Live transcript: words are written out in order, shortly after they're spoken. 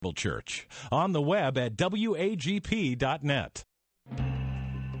Church. On the web at wagp.net.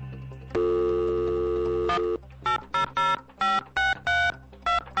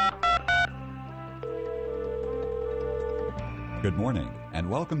 Good morning, and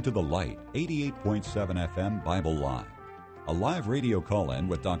welcome to The Light, 88.7 FM Bible Live, a live radio call-in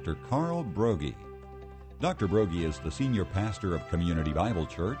with Dr. Carl Broggi. Dr. Broggi is the senior pastor of Community Bible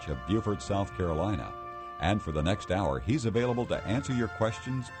Church of Beaufort, South Carolina. And for the next hour, he's available to answer your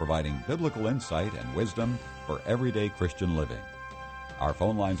questions, providing biblical insight and wisdom for everyday Christian living. Our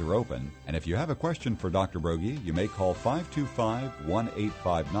phone lines are open, and if you have a question for Dr. Broggi, you may call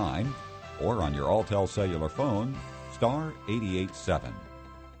 525-1859 or on your Alltel cellular phone, star 887.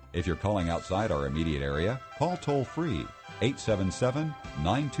 If you're calling outside our immediate area, call toll-free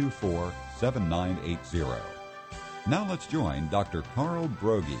 877-924-7980. Now let's join Dr. Carl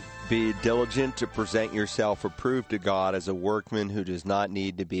Broggi. Be diligent to present yourself approved to God as a workman who does not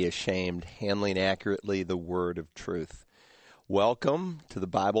need to be ashamed, handling accurately the word of truth. Welcome to the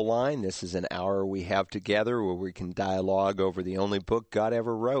Bible Line. This is an hour we have together where we can dialogue over the only book God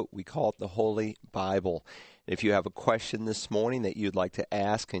ever wrote. We call it the Holy Bible. If you have a question this morning that you'd like to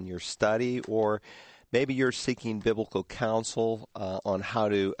ask in your study, or maybe you're seeking biblical counsel on how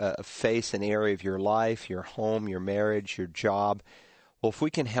to face an area of your life, your home, your marriage, your job, well, if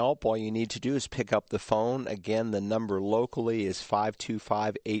we can help, all you need to do is pick up the phone. Again, the number locally is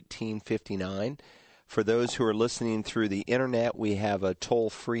 525-1859. For those who are listening through the Internet, we have a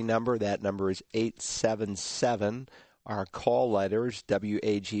toll-free number. That number is 877. Our call letters,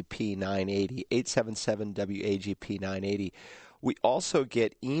 WAGP 980, 877-WAGP 980. We also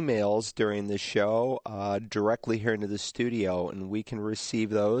get emails during the show directly here into the studio, and we can receive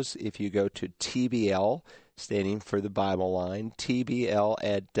those if you go to TBL, standing for the Bible Line, TBL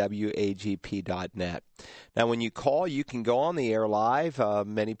at WAGP.net. Now, when you call, you can go on the air live.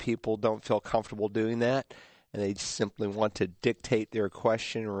 Many people don't feel comfortable doing that, and they simply want to dictate their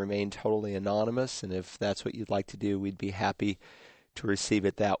question and remain totally anonymous. And if that's what you'd like to do, we'd be happy to receive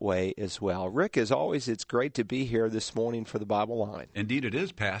it that way as well. Rick, as always, it's great to be here this morning for the Bible Line. Indeed it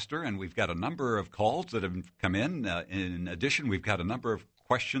is, Pastor, and we've got a number of calls that have come in. In addition, we've got a number of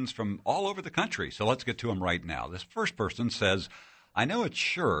questions from all over the country, so let's get to them right now. This first person says, I know a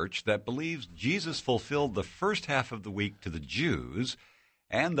church that believes Jesus fulfilled the first half of the week to the Jews,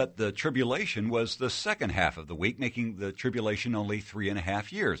 and that the tribulation was the second half of the week, making the tribulation only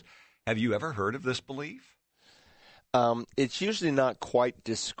 3.5 years. Have you ever heard of this belief? It's usually not quite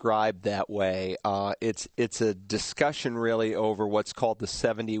described that way. It's a discussion really over what's called the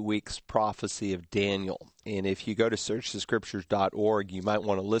 70 weeks prophecy of Daniel. And if you go to searchthescriptures.org, you might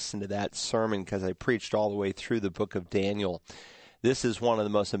want to listen to that sermon because I preached all the way through the book of Daniel. This is one of the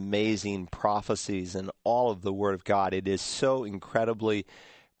most amazing prophecies in all of the Word of God. It is so incredibly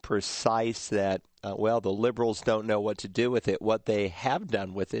precise that, the liberals don't know what to do with it. What they have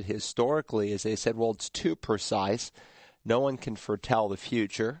done with it historically is they said, well, it's too precise. No one can foretell the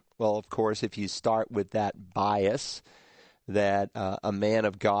future. Well, of course, if you start with that bias that a man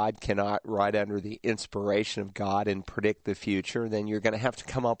of God cannot write under the inspiration of God and predict the future, then you're going to have to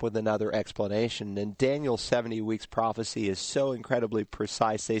come up with another explanation. And Daniel's 70 weeks prophecy is so incredibly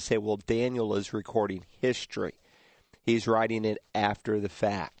precise. They say, well, Daniel is recording history. He's writing it after the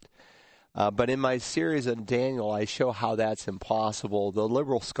fact. But in my series on Daniel, I show how that's impossible. The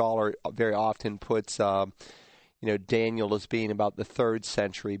liberal scholar very often puts, Daniel as being about the 3rd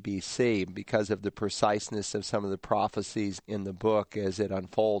century B.C. because of the preciseness of some of the prophecies in the book as it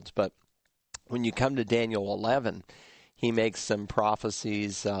unfolds. But when you come to Daniel 11, he makes some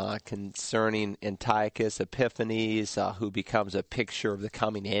prophecies concerning Antiochus Epiphanes, who becomes a picture of the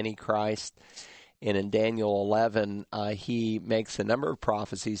coming Antichrist. And in Daniel 11, he makes a number of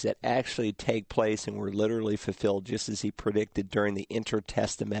prophecies that actually take place and were literally fulfilled just as he predicted during the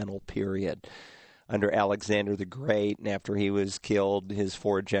intertestamental period under Alexander the Great and after he was killed, his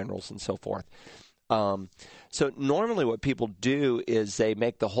 4 generals and so forth. So normally what people do is they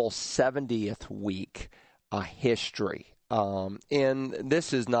make the whole 70th week a history. And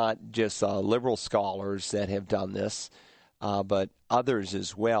this is not just liberal scholars that have done this, but others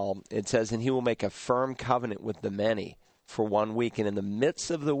as well. It says, and he will make a firm covenant with the many for 1 week, and in the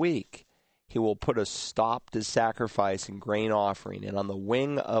midst of the week he will put a stop to sacrifice and grain offering, and on the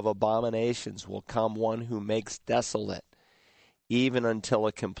wing of abominations will come one who makes desolate, even until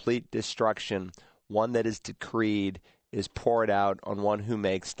a complete destruction, one that is decreed, is poured out on one who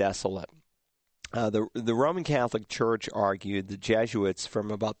makes desolate. The Roman Catholic Church argued, the Jesuits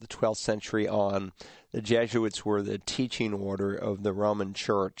from about the 12th century on, the Jesuits were the teaching order of the Roman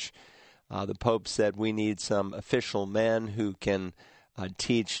Church. The Pope said we need some official men who can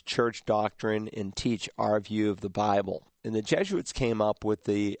teach church doctrine and teach our view of the Bible. And the Jesuits came up with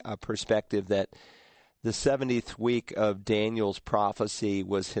the perspective that the 70th week of Daniel's prophecy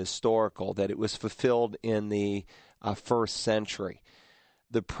was historical, that it was fulfilled in the first century.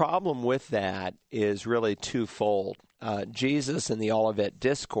 The problem with that is really twofold. Jesus and the Olivet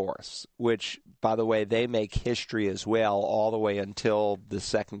Discourse, which, by the way, they make history as well all the way until the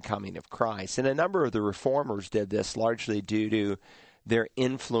second coming of Christ. And a number of the reformers did this largely due to their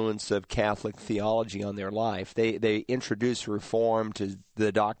influence of Catholic theology on their life. They introduced reform to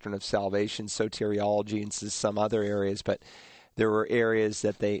the doctrine of salvation, soteriology, and some other areas, but there were areas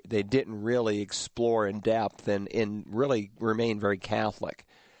that they didn't really explore in depth and really remain very Catholic.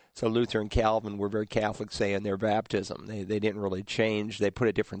 So Luther and Calvin were very Catholic, say, in their baptism. They didn't really change. They put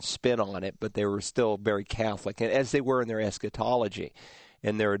a different spin on it, but they were still very Catholic, as they were in their eschatology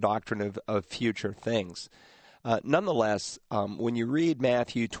and their doctrine of future things. Nonetheless, when you read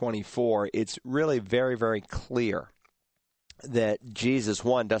Matthew 24, it's really very, very clear that Jesus,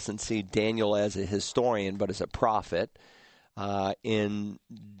 one, doesn't see Daniel as a historian, but as a prophet. In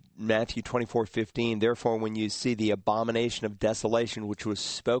Matthew 24:15, therefore, when you see the abomination of desolation, which was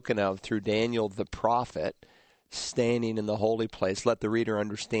spoken of through Daniel the prophet, standing in the holy place, let the reader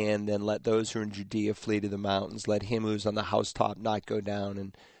understand, then let those who are in Judea flee to the mountains, let him who's on the housetop not go down,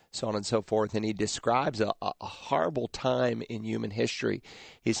 and so on and so forth. And he describes a horrible time in human history.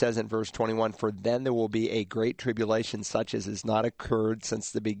 He says in verse 21, for then there will be a great tribulation such as has not occurred since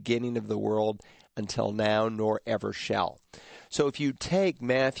the beginning of the world until now, nor ever shall. So if you take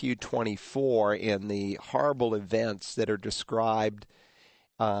Matthew 24 and the horrible events that are described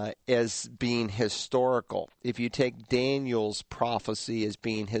as being historical, if you take Daniel's prophecy as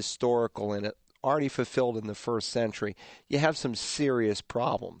being historical and already fulfilled in the first century, you have some serious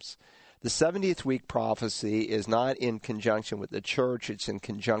problems. The 70th week prophecy is not in conjunction with the church, it's in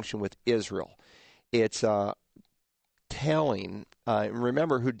conjunction with Israel. It's telling,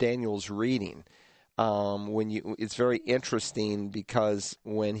 remember who Daniel's reading. It's very interesting because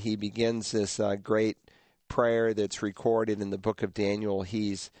when he begins this great prayer that's recorded in the book of Daniel,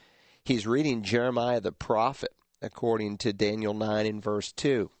 he's reading Jeremiah the prophet, according to Daniel 9 and verse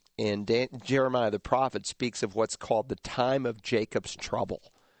 2. And Jeremiah the prophet speaks of what's called the time of Jacob's trouble.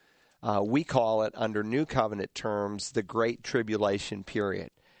 We call it, under New Covenant terms, the Great Tribulation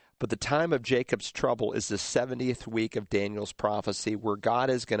period. But the time of Jacob's trouble is the 70th week of Daniel's prophecy, where God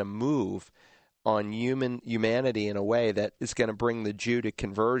is going to move on humanity in a way that is going to bring the Jew to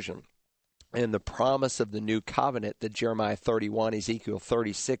conversion. And the promise of the new covenant that Jeremiah 31, Ezekiel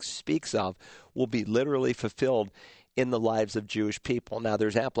 36 speaks of will be literally fulfilled in the lives of Jewish people. Now,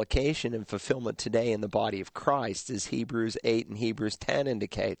 there's application and fulfillment today in the body of Christ, as Hebrews 8 and Hebrews 10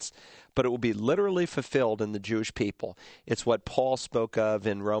 indicates, but it will be literally fulfilled in the Jewish people. It's what Paul spoke of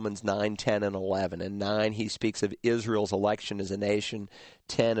in Romans 9, 10, and 11. In 9, he speaks of Israel's election as a nation,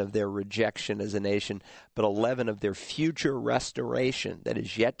 10 of their rejection as a nation, but 11 of their future restoration that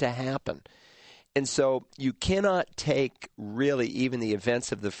is yet to happen. And so you cannot take really even the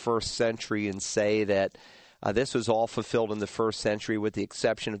events of the first century and say that this was all fulfilled in the first century with the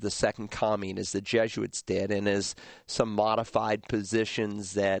exception of the second coming, as the Jesuits did, and as some modified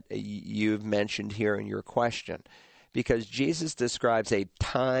positions that you've mentioned here in your question. Because Jesus describes a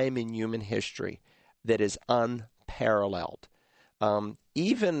time in human history that is unparalleled.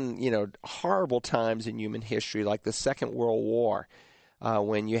 Even, horrible times in human history, like the Second World War,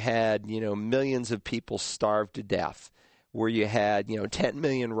 when you had, millions of people starved to death, where you had, 10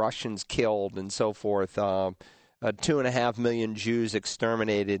 million Russians killed and so forth, 2.5 million Jews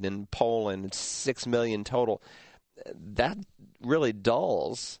exterminated in Poland, 6 million total. That really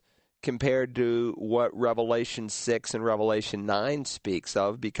dulls compared to what Revelation 6 and Revelation 9 speaks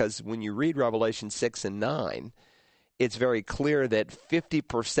of, because when you read Revelation 6 and 9, it's very clear that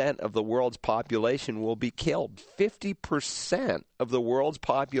 50% of the world's population will be killed. 50% of the world's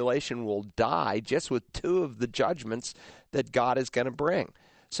population will die just with two of the judgments that God is going to bring.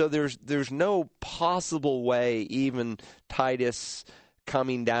 So there's no possible way, even Titus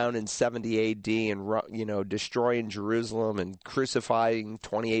coming down in 70 A.D. and destroying Jerusalem and crucifying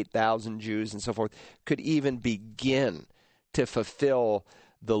 28,000 Jews and so forth, could even begin to fulfill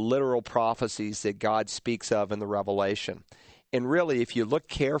the literal prophecies that God speaks of in the Revelation. And really, if you look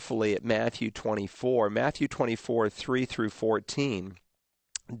carefully at Matthew 24, 3 through 14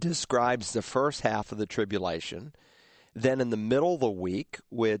 describes the first half of the tribulation. Then in the middle of the week,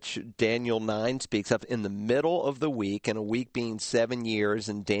 which Daniel 9 speaks of, in the middle of the week, and a week being 7 years,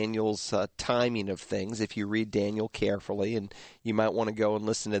 and Daniel's timing of things, if you read Daniel carefully, and you might want to go and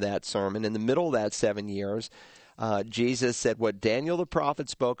listen to that sermon, in the middle of that 7 years, Jesus said what Daniel the prophet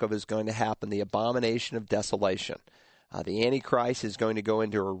spoke of is going to happen, the abomination of desolation. The Antichrist is going to go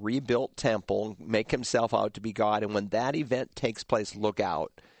into a rebuilt temple, make himself out to be God, and when that event takes place, look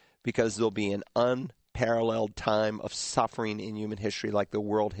out, because there'll be an unparalleled time of suffering in human history like the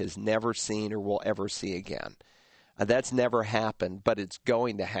world has never seen or will ever see again. That's never happened, but it's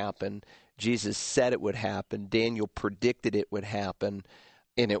going to happen. Jesus said it would happen. Daniel predicted it would happen,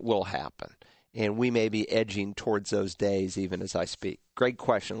 and it will happen. And we may be edging towards those days even as I speak. Great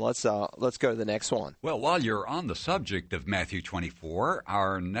question. Let's go to the next one. Well, while you're on the subject of Matthew 24,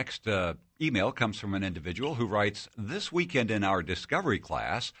 our next email comes from an individual who writes, "This weekend in our Discovery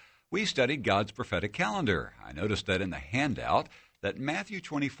class, we studied God's prophetic calendar. I noticed that in the handout that Matthew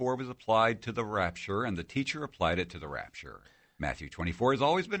 24 was applied to the rapture, and the teacher applied it to the rapture. Matthew 24 has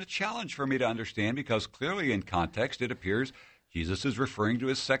always been a challenge for me to understand because clearly in context it appears Jesus is referring to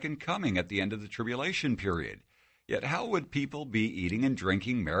his second coming at the end of the tribulation period. Yet how would people be eating and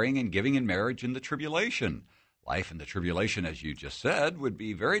drinking, marrying and giving in marriage in the tribulation? Life in the tribulation, as you just said, would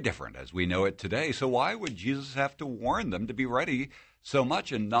be very different as we know it today. So why would Jesus have to warn them to be ready so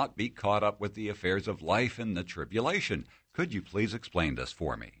much and not be caught up with the affairs of life in the tribulation? Could you please explain this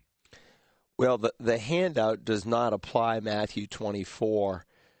for me?" Well, the handout does not apply Matthew 24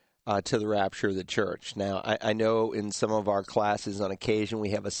 to the rapture of the church. Now, I know in some of our classes on occasion we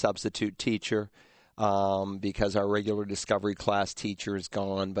have a substitute teacher because our regular Discovery class teacher is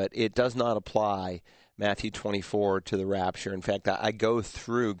gone, but it does not apply Matthew 24 to the rapture. In fact, I go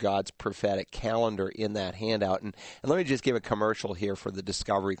through God's prophetic calendar in that handout. And let me just give a commercial here for the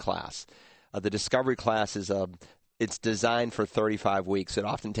Discovery class. The Discovery class is it's designed for 35 weeks. It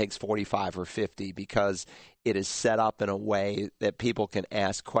often takes 45 or 50 because it is set up in a way that people can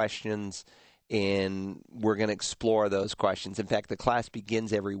ask questions, and we're going to explore those questions. In fact, the class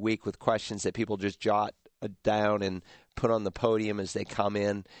begins every week with questions that people just jot down and put on the podium as they come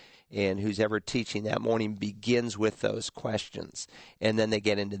in. And who's ever teaching that morning begins with those questions, and then they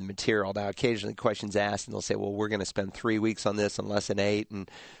get into the material. Now, occasionally questions asked, and they'll say, well, we're going to spend 3 weeks on this in lesson 8, and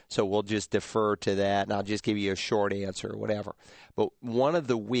so we'll just defer to that, and I'll just give you a short answer or whatever. But one of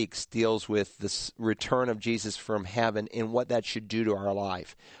the weeks deals with the return of Jesus from heaven and what that should do to our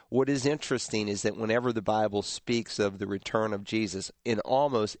life. What is interesting is that whenever the Bible speaks of the return of Jesus, in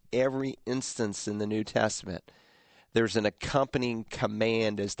almost every instance in the New Testament, there's an accompanying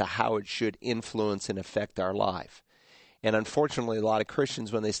command as to how it should influence and affect our life. And unfortunately, a lot of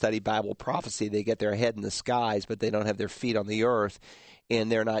Christians, when they study Bible prophecy, they get their head in the skies, but they don't have their feet on the earth, and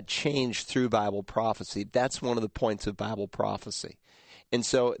they're not changed through Bible prophecy. That's one of the points of Bible prophecy. And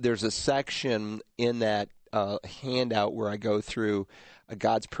so there's a section in that handout where I go through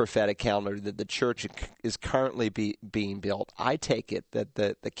God's prophetic calendar that the church is currently being built. I take it that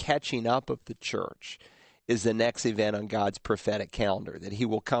the catching up of the church is the next event on God's prophetic calendar, that he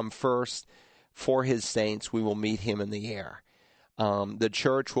will come first for his saints. We will meet him in the air. The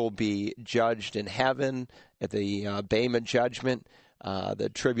church will be judged in heaven at the Bema judgment. The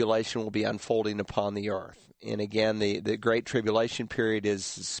tribulation will be unfolding upon the earth. And again, the Great Tribulation period is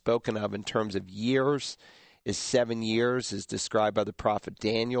spoken of in terms of years, is 7 years, is described by the prophet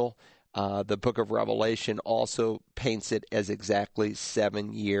Daniel. The book of Revelation also paints it as exactly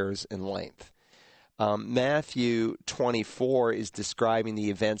 7 years in length. Matthew 24 is describing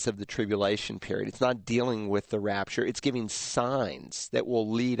the events of the tribulation period. It's not dealing with the rapture. It's giving signs that will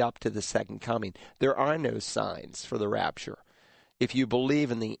lead up to the second coming. There are no signs for the rapture. If you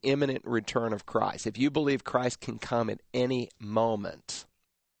believe in the imminent return of Christ, if you believe Christ can come at any moment,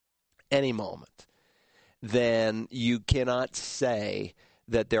 then you cannot say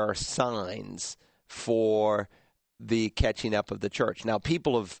that there are signs for the catching up of the church. Now,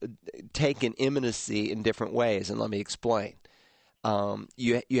 people have taken imminency in different ways, and let me explain.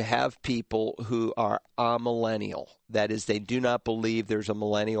 You have people who are amillennial. That is, they do not believe there's a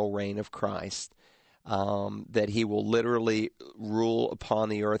millennial reign of Christ, that he will literally rule upon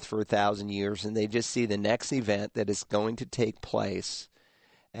the earth for 1,000 years, and they just see the next event that is going to take place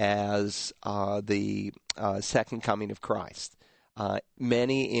as the second coming of Christ.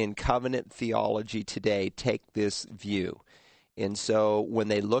 Many in covenant theology today take this view. And so when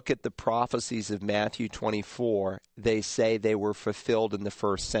they look at the prophecies of Matthew 24, they say they were fulfilled in the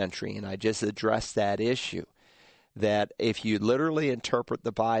first century. And I just addressed that issue, that if you literally interpret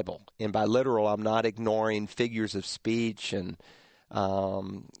the Bible, and by literal I'm not ignoring figures of speech and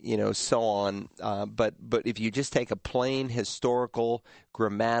so on, but if you just take a plain historical,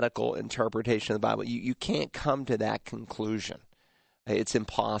 grammatical interpretation of the Bible, you can't come to that conclusion. It's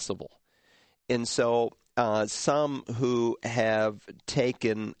impossible. And so some who have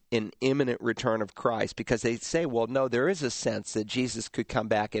taken an imminent return of Christ because they say, well, no, there is a sense that Jesus could come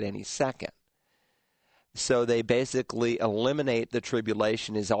back at any second. So they basically eliminate the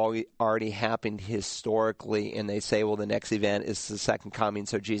tribulation has already happened historically, and they say, well, the next event is the second coming,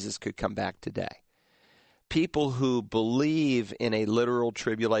 so Jesus could come back today. People who believe in a literal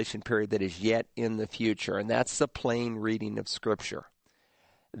tribulation period that is yet in the future, and that's the plain reading of Scripture,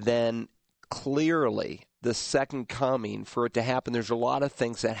 then clearly the second coming, for it to happen, there's a lot of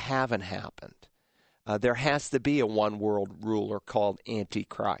things that haven't happened. There has to be a one-world ruler called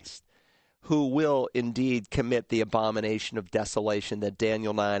Antichrist, who will indeed commit the abomination of desolation that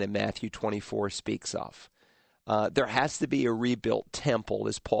Daniel 9 and Matthew 24 speaks of. There has to be a rebuilt temple,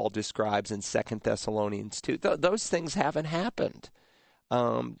 as Paul describes in 2 Thessalonians 2. Those things haven't happened.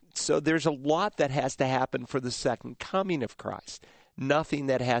 So there's a lot that has to happen for the second coming of Christ. Nothing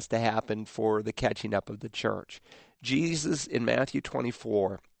that has to happen for the catching up of the church. Jesus in Matthew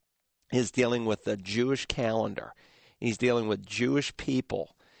 24 is dealing with the Jewish calendar. He's dealing with Jewish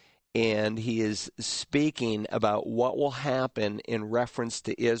people. And he is speaking about what will happen in reference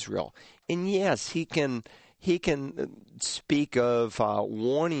to Israel. And yes, he can speak of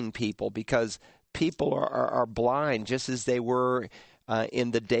warning people because people are blind, just as they were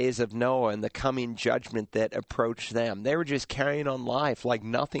in the days of Noah and the coming judgment that approached them. They were just carrying on life like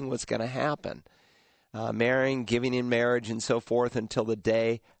nothing was going to happen, marrying, giving in marriage, and so forth until the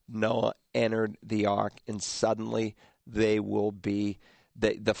day Noah entered the ark, and suddenly they will be.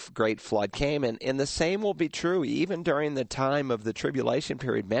 The great flood came, and the same will be true even during the time of the tribulation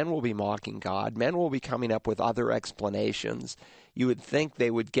period. Men will be mocking God. Men will be coming up with other explanations. You would think they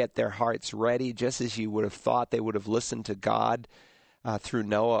would get their hearts ready, just as you would have thought they would have listened to God through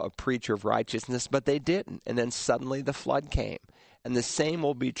Noah, a preacher of righteousness, but they didn't. And then suddenly the flood came. And the same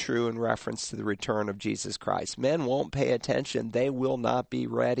will be true in reference to the return of Jesus Christ. Men won't pay attention. They will not be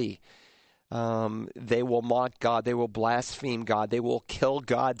ready. They will mock God. They will blaspheme God. They will kill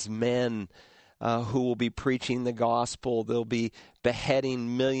God's men who will be preaching the gospel. They'll be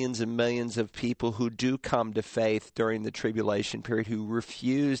beheading millions and millions of people who do come to faith during the tribulation period, who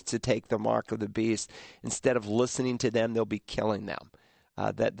refuse to take the mark of the beast. Instead of listening to them, they'll be killing them.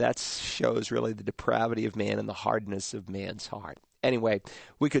 That shows really the depravity of man and the hardness of man's heart. Anyway,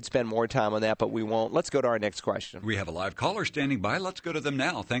 we could spend more time on that, but we won't. Let's go to our next question. We have a live caller standing by. Let's go to them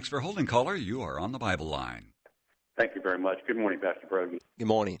now. Thanks for holding, caller. You are on the Bible line. Thank you very much. Good morning, Pastor Brody. Good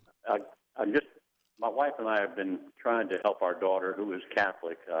morning. My wife and I have been trying to help our daughter, who is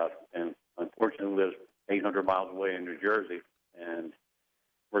Catholic, and unfortunately lives 800 miles away in New Jersey, and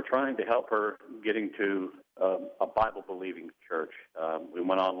we're trying to help her getting to a Bible-believing church. We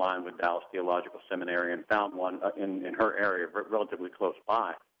went online with Dallas Theological Seminary and found one in her area, relatively close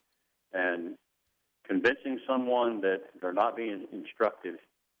by. And convincing someone that they're not being instructed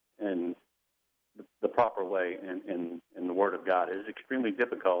in the proper way in the Word of God is extremely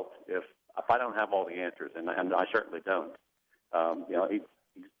difficult if I don't have all the answers, and I certainly don't.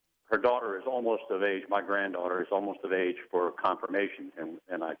 Her daughter is almost of age. My granddaughter is almost of age for confirmation,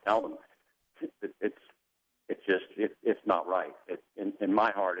 and I tell them it's not right. In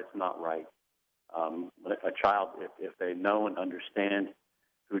my heart, it's not right. A child, if they know and understand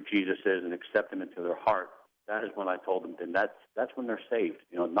who Jesus is and accept Him into their heart, that is when I told them. Then that's when they're saved.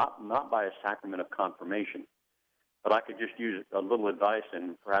 Not by a sacrament of confirmation, but I could just use a little advice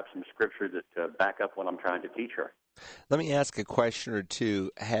and perhaps some scripture to back up what I'm trying to teach her. Let me ask a question or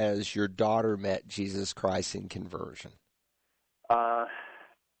two. Has your daughter met Jesus Christ in conversion?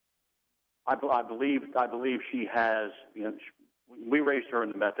 I believe she has. We raised her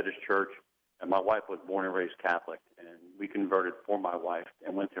in the Methodist Church, and my wife was born and raised Catholic, and we converted for my wife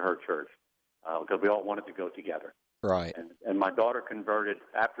and went to her church because we all wanted to go together. Right. And my daughter converted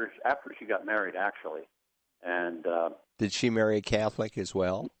after she got married, actually. And did she marry a Catholic as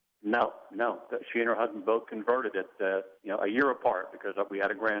well? No. She and her husband both converted at a year apart because we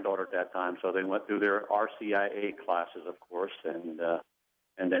had a granddaughter at that time. So they went through their RCIA classes, of course, and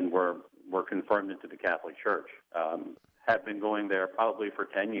then were confirmed into the Catholic Church. Have been going there probably for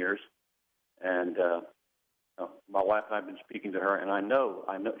 10 years, and my wife and I have been speaking to her, and I know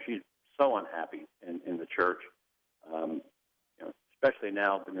she's so unhappy in the church, especially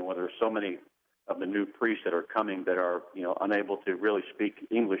now where there's so many of the new priests that are coming that are unable to really speak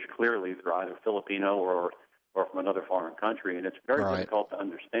English clearly. They're either Filipino or from another foreign country, and it's very difficult to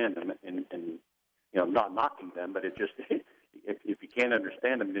understand them. And not knocking them, but it just if you can't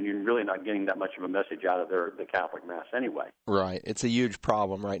understand them, then you're really not getting that much of a message out of the Catholic Mass anyway. Right. It's a huge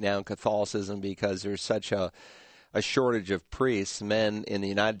problem right now in Catholicism because there's such a a shortage of priests. Men in the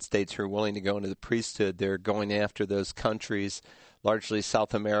United States who are willing to go into the priesthood, they're going after those countries, largely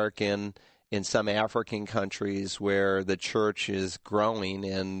South American, in some African countries where the church is growing,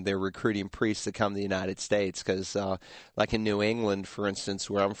 and they're recruiting priests to come to the United States. Because like in New England, for instance,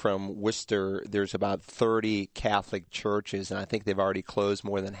 where I'm from, Worcester, there's about 30 Catholic churches, and I think they've already closed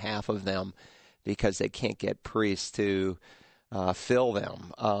more than half of them because they can't get priests to fill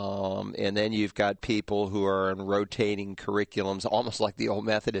them. And then you've got people who are in rotating curriculums, almost like the old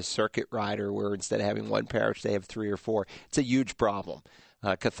Methodist circuit rider, where instead of having one parish, they have 3 or 4. It's a huge problem.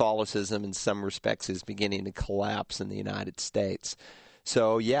 Catholicism, in some respects, is beginning to collapse in the United States.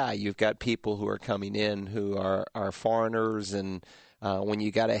 So, yeah, you've got people who are coming in who are foreigners, and when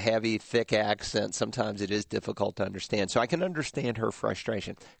you got a heavy, thick accent, sometimes it is difficult to understand. So I can understand her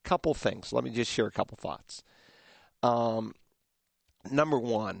frustration. Couple things. Let me just share a couple thoughts. Number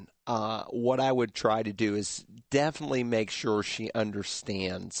one, what I would try to do is definitely make sure she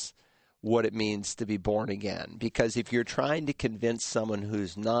understands what it means to be born again. Because if you're trying to convince someone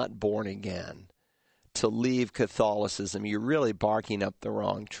who's not born again to leave Catholicism, you're really barking up the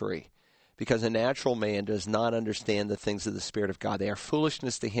wrong tree. Because a natural man does not understand the things of the Spirit of God. They are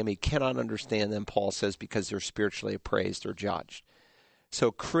foolishness to him. He cannot understand them, Paul says, because they're spiritually appraised or judged.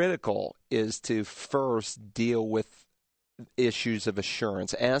 So critical is to first deal with issues of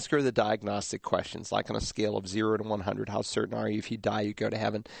assurance. Ask her the diagnostic questions, like on a scale of 0 to 100, how certain are you if you die, you go to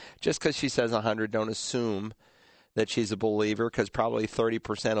heaven? Just because she says 100, don't assume that she's a believer, because probably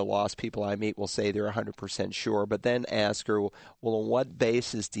 30% of lost people I meet will say they're 100% sure. But then ask her, well, on what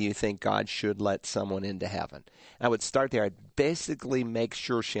basis do you think God should let someone into heaven? I would start there. I'd basically make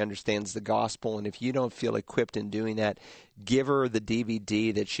sure she understands the gospel, and if you don't feel equipped in doing that, give her the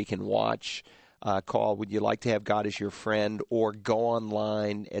DVD that she can watch called Would You Like to Have God as Your Friend, or go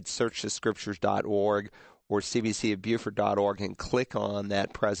online at searchthescriptures.org or cbcofbuford.org and click on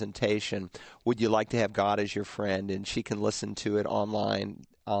that presentation, Would You Like to Have God as Your Friend? And she can listen to it online,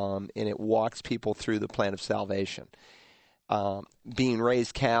 and it walks people through the plan of salvation. Being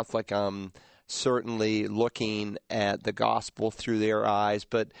raised Catholic, certainly looking at the gospel through their eyes,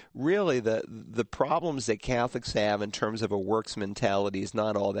 but really the problems that Catholics have in terms of a works mentality is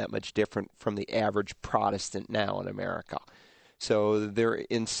not all that much different from the average Protestant now in America. So they're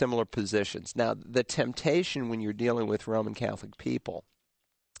in similar positions. Now, the temptation when you're dealing with Roman Catholic people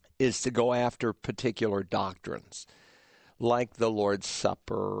is to go after particular doctrines, like the Lord's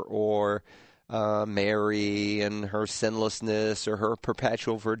Supper, or Mary and her sinlessness, or her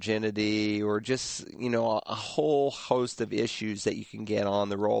perpetual virginity, or just, a whole host of issues that you can get on,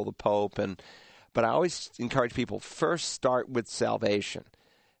 the role of the Pope. But I always encourage people, first start with salvation.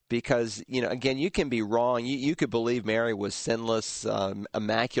 Because, again, you can be wrong. You could believe Mary was sinless,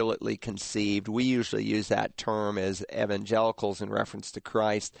 immaculately conceived. We usually use that term as evangelicals in reference to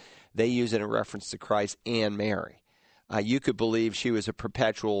Christ. They use it in reference to Christ and Mary. You could believe she was a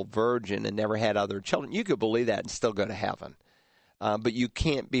perpetual virgin and never had other children. You could believe that and still go to heaven. But you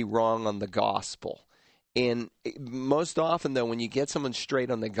can't be wrong on the gospel. And most often, though, when you get someone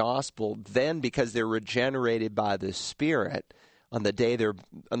straight on the gospel, then because they're regenerated by the Spirit, on the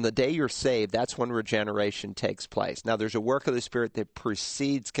day you're saved, that's when regeneration takes place. Now, there's a work of the Spirit that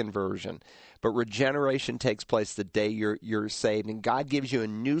precedes conversion, but regeneration takes place the day you're saved, and God gives you a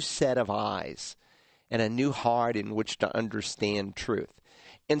new set of eyes and a new heart in which to understand truth.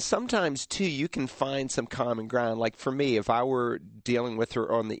 And sometimes, too, you can find some common ground. Like for me, if I were dealing with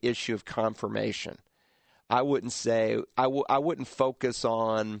her on the issue of confirmation, I wouldn't focus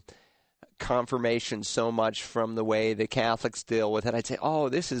on confirmation so much from the way the Catholics deal with it. I'd say, oh,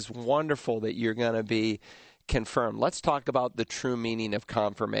 this is wonderful that you're going to be confirmed. Let's talk about the true meaning of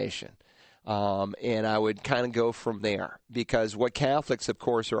confirmation. And I would kind of go from there, because what Catholics, of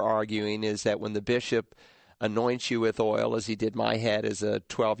course, are arguing is that when the bishop anoints you with oil, as he did my head as a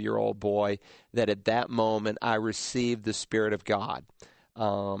 12-year-old boy, that at that moment I received the Spirit of God,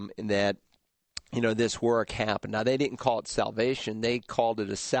 and that this work happened. Now, they didn't call it salvation. They called it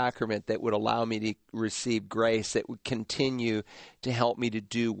a sacrament that would allow me to receive grace that would continue to help me to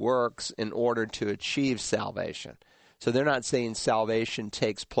do works in order to achieve salvation. So they're not saying salvation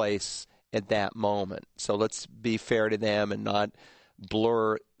takes place at that moment. So let's be fair to them and not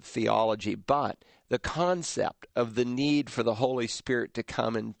blur theology. But the concept of the need for the Holy Spirit to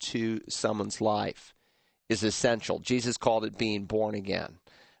come into someone's life is essential. Jesus called it being born again.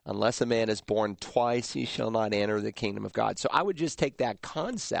 Unless a man is born twice, he shall not enter the kingdom of God. So I would just take that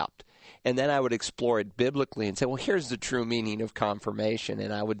concept, and then I would explore it biblically and say, well, here's the true meaning of confirmation.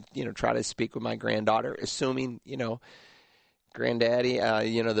 And I would, try to speak with my granddaughter, assuming, Granddaddy,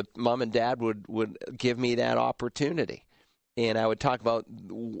 the mom and dad would give me that opportunity. And I would talk about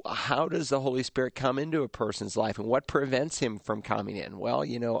how does the Holy Spirit come into a person's life and what prevents him from coming in? Well,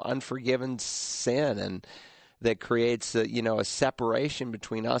 unforgiven sin, and that creates a separation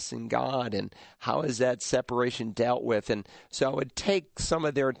between us and God, and how is that separation dealt with? And so I would take some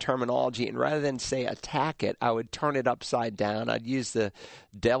of their terminology, and rather than say attack it, I would turn it upside down. I'd use the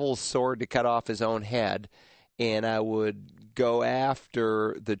devil's sword to cut off his own head, and I would go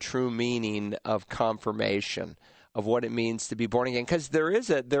after the true meaning of confirmation, of what it means to be born again, because there is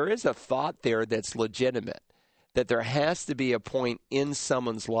a thought there that's legitimate, that there has to be a point in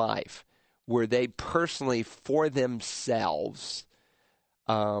someone's life where they personally, for themselves,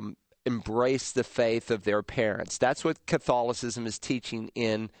 embrace the faith of their parents. That's what Catholicism is teaching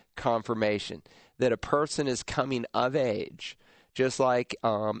in confirmation, that a person is coming of age, just like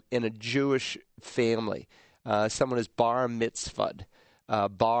in a Jewish family, someone is bar mitzvahed.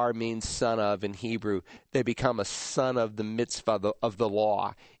 Bar means son of in Hebrew. They become a son of the mitzvah of the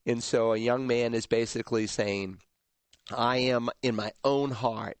law. And so a young man is basically saying, I am in my own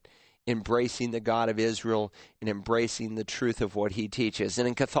heart embracing the God of Israel and embracing the truth of what he teaches. And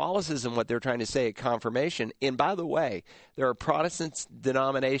in Catholicism, what they're trying to say at confirmation, and by the way, there are Protestant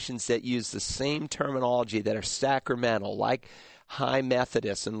denominations that use the same terminology that are sacramental, like High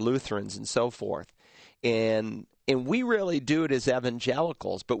Methodists and Lutherans and so forth. And we really do it as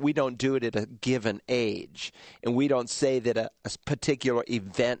evangelicals, but we don't do it at a given age. And we don't say that a particular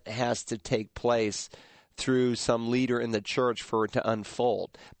event has to take place through some leader in the church for it to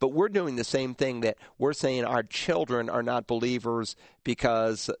unfold. But we're doing the same thing, that we're saying our children are not believers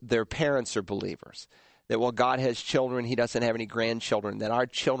because their parents are believers. That while God has children, he doesn't have any grandchildren, that our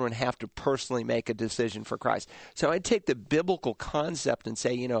children have to personally make a decision for Christ. So I take the biblical concept and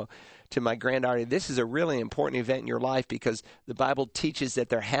say, to my granddaughter, this is a really important event in your life, because the Bible teaches that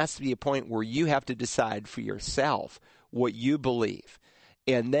there has to be a point where you have to decide for yourself what you believe.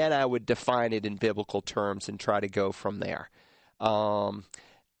 And then I would define it in biblical terms and try to go from there.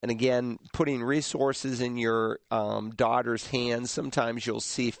 And again, putting resources in your daughter's hands, sometimes you'll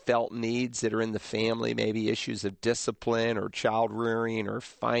see felt needs that are in the family, maybe issues of discipline or child rearing or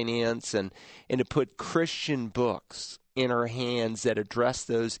finance, and to put Christian books in her hands that address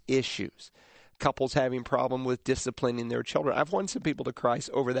those issues. Couples having problem with disciplining their children. I've won some people to Christ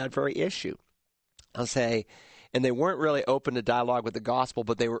over that very issue. I'll say, and they weren't really open to dialogue with the gospel,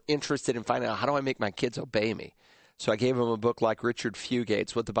 but they were interested in finding out, how do I make my kids obey me? So I gave them a book like Richard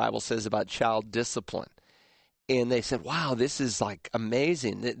Fugate's, What the Bible Says About Child Discipline. And they said, wow, this is like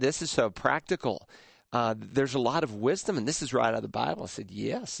amazing. This is so practical. There's a lot of wisdom, and this is right out of the Bible. I said,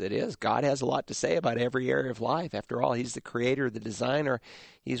 yes, it is. God has a lot to say about every area of life. After all, he's the creator, the designer.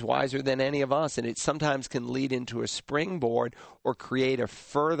 He's wiser than any of us, and it sometimes can lead into a springboard or create a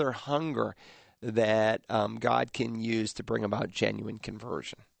further hunger that God can use to bring about genuine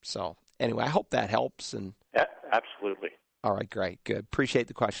conversion. So anyway, I hope that helps. And yeah, absolutely. All right, great, good. Appreciate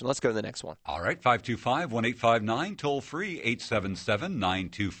the question. Let's go to the next one. All right, 525-1859, toll free,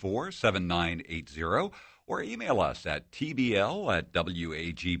 877-924-7980, or email us at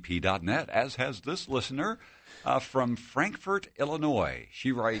tbl@wagp.net, as has this listener from Frankfort, Illinois.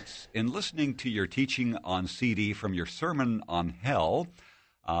 She writes, in listening to your teaching on CD from your sermon on hell,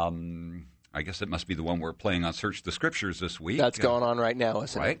 I guess it must be the one we're playing on Search the Scriptures this week. That's going on right now,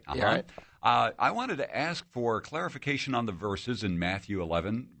 isn't it? Yeah, right. I wanted to ask for clarification on the verses in Matthew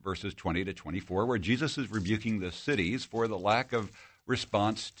 11, verses 20 to 24, where Jesus is rebuking the cities for the lack of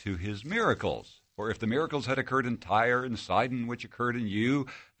response to his miracles. For if the miracles had occurred in Tyre and Sidon, which occurred in you,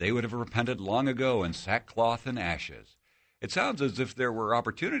 they would have repented long ago in sackcloth and ashes. It sounds as if there were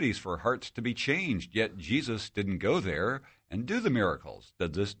opportunities for hearts to be changed, yet Jesus didn't go there and do the miracles.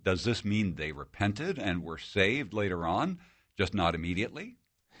 Does this mean they repented and were saved later on, just not immediately?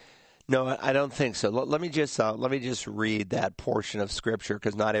 No, I don't think so. Let me just read that portion of Scripture,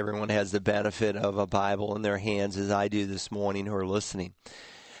 because not everyone has the benefit of a Bible in their hands as I do this morning who are listening.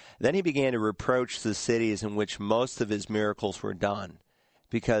 Then he began to reproach the cities in which most of his miracles were done,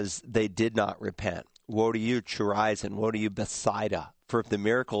 because they did not repent. Woe to you, Chorazin! Woe to you, Bethsaida! For if the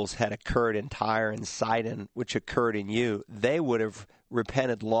miracles had occurred in Tyre and Sidon, which occurred in you, they would have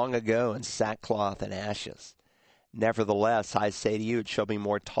repented long ago in sackcloth and ashes. Nevertheless, I say to you, it shall be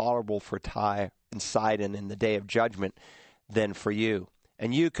more tolerable for Tyre and Sidon in the day of judgment than for you.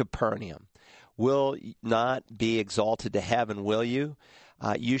 And you, Capernaum, will not be exalted to heaven, will you?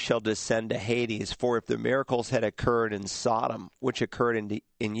 You shall descend to Hades. For if the miracles had occurred in Sodom, which occurred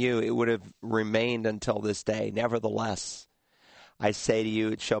in you, it would have remained until this day. Nevertheless, I say to you,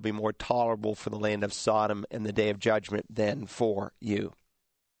 it shall be more tolerable for the land of Sodom in the day of judgment than for you.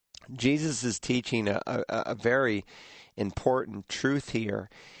 Jesus is teaching a very important truth here,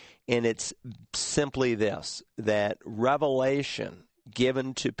 and it's simply this, that revelation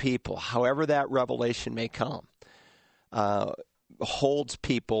given to people, however that revelation may come, holds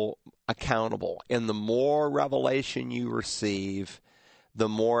people accountable. And the more revelation you receive, the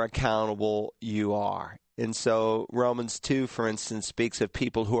more accountable you are. And so Romans 2, for instance, speaks of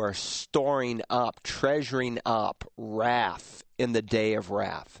people who are storing up, treasuring up wrath in the day of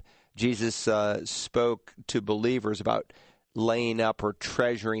wrath. Jesus spoke to believers about laying up or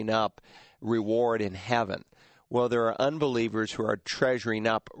treasuring up reward in heaven. Well, there are unbelievers who are treasuring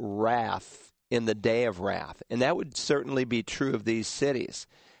up wrath in the day of wrath. And that would certainly be true of these cities.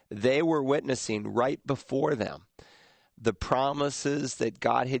 They were witnessing right before them the promises that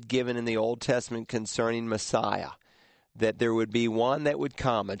God had given in the Old Testament concerning Messiah, that there would be one that would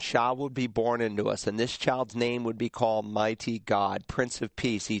come, a child would be born into us, and this child's name would be called Mighty God, Prince of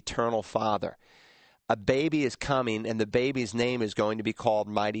Peace, Eternal Father. A baby is coming, and the baby's name is going to be called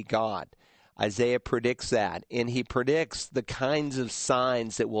Mighty God. Isaiah predicts that, and he predicts the kinds of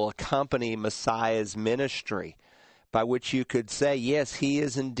signs that will accompany Messiah's ministry, by which you could say, yes, he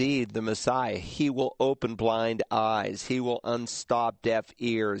is indeed the Messiah. He will open blind eyes. He will unstop deaf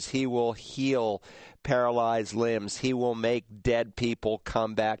ears. He will heal paralyzed limbs. He will make dead people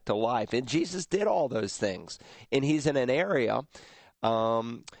come back to life. And Jesus did all those things. And he's in an area,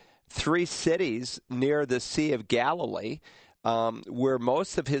 3 cities near the Sea of Galilee, where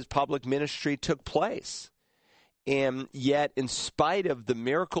most of his public ministry took place. And yet, in spite of the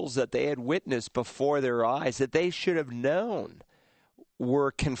miracles that they had witnessed before their eyes, that they should have known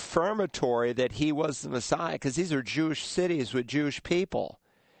were confirmatory that he was the Messiah, because these are Jewish cities with Jewish people.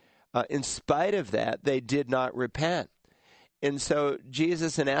 In spite of that, they did not repent. And so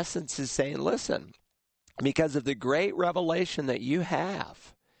Jesus, in essence, is saying, listen, because of the great revelation that you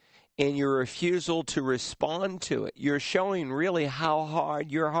have, and your refusal to respond to it, you're showing really how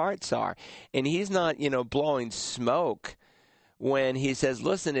hard your hearts are. And he's not, blowing smoke when he says,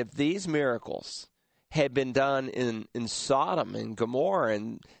 listen, if these miracles had been done in Sodom and Gomorrah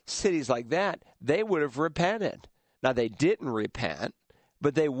and cities like that, they would have repented. Now, they didn't repent,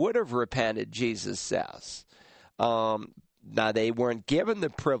 but they would have repented, Jesus says. Now, they weren't given the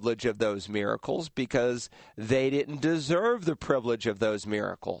privilege of those miracles because they didn't deserve the privilege of those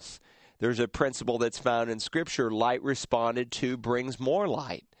miracles. There's a principle that's found in Scripture, light responded to brings more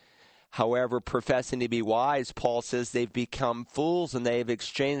light. However, professing to be wise, Paul says they've become fools and they've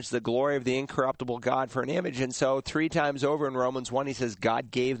exchanged the glory of the incorruptible God for an image. And so 3 times over in Romans 1, he says God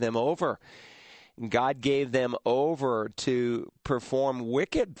gave them over. God gave them over to perform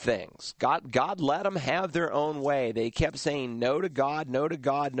wicked things. God let them have their own way. They kept saying no to God, no to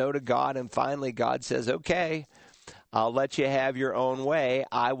God, no to God. And finally, God says, okay, I'll let you have your own way.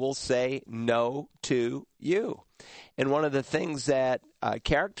 I will say no to you. And one of the things that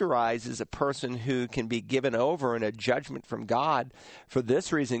characterizes a person who can be given over in a judgment from God, for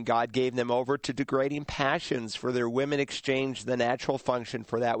this reason, God gave them over to degrading passions, for their women exchanged the natural function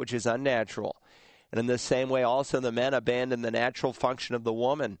for that which is unnatural. And in the same way, also, the men abandoned the natural function of the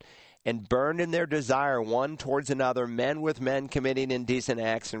woman and burned in their desire one towards another, men with men committing indecent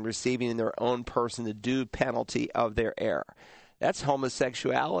acts and receiving in their own person the due penalty of their error. That's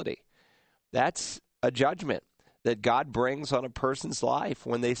homosexuality. That's a judgment that God brings on a person's life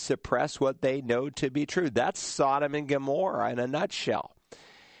when they suppress what they know to be true. That's Sodom and Gomorrah in a nutshell.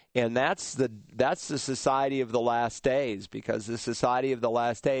 And that's the society of the last days, because the society of the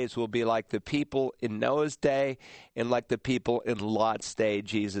last days will be like the people in Noah's day and like the people in Lot's day,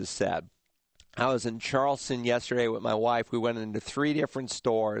 Jesus said. I was in Charleston yesterday with my wife. We went into 3 different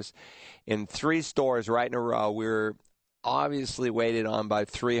stores. In 3 stores right in a row, we were obviously waited on by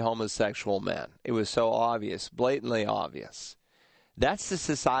 3 homosexual men. It was so obvious, blatantly obvious. That's the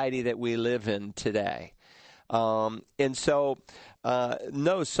society that we live in today. And so,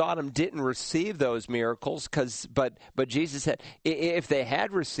 no, Sodom didn't receive those miracles, but Jesus said if they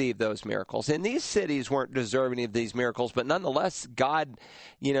had received those miracles, and these cities weren't deserving of these miracles, but nonetheless, God,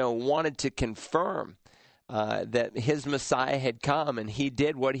 wanted to confirm that his Messiah had come, and he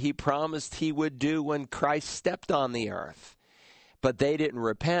did what he promised he would do when Christ stepped on the earth. But they didn't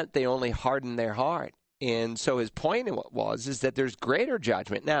repent; they only hardened their heart. And so his point is that there's greater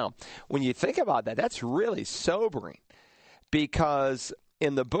judgment. Now, when you think about that, that's really sobering, because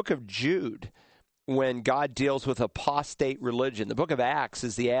in the book of Jude, when God deals with apostate religion, the book of Acts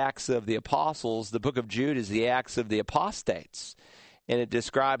is the Acts of the apostles, the book of Jude is the Acts of the apostates. And it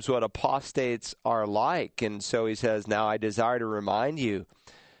describes what apostates are like. And so he says, now I desire to remind you,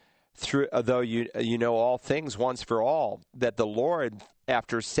 though you know all things once for all, that the Lord,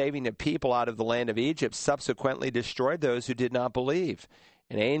 after saving a people out of the land of Egypt, subsequently destroyed those who did not believe.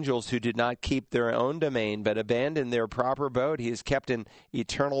 And angels who did not keep their own domain, but abandoned their proper abode, he has kept in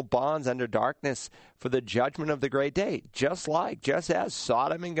eternal bonds under darkness for the judgment of the great day, just as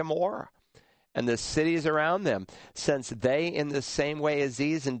Sodom and Gomorrah and the cities around them, since they in the same way as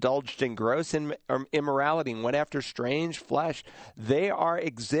these indulged in gross immorality and went after strange flesh, they are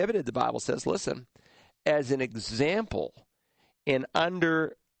exhibited, the Bible says, listen, as an example in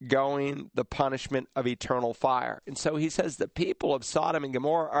undergoing the punishment of eternal fire. And so he says the people of Sodom and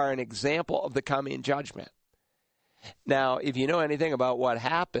Gomorrah are an example of the coming judgment. Now, if you know anything about what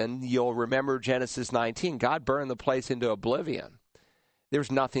happened, you'll remember Genesis 19. God burned the place into oblivion.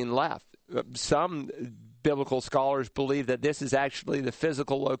 There's nothing left. Some biblical scholars believe that this is actually the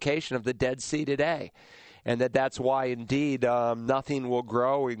physical location of the Dead Sea today, and that's why, indeed, nothing will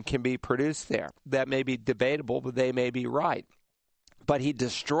grow and can be produced there. That may be debatable, but they may be right. But he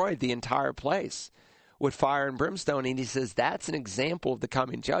destroyed the entire place with fire and brimstone, and he says that's an example of the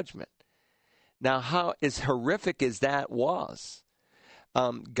coming judgment. Now, how as horrific as that was,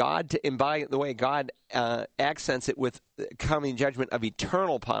 God, and by the way, God accents it with coming judgment of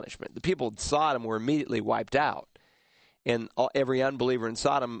eternal punishment. The people of Sodom were immediately wiped out. And every unbeliever in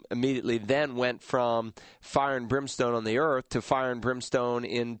Sodom immediately then went from fire and brimstone on the earth to fire and brimstone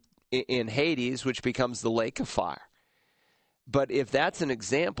in Hades, which becomes the lake of fire. But if that's an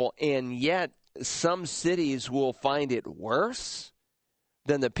example, and yet some cities will find it worse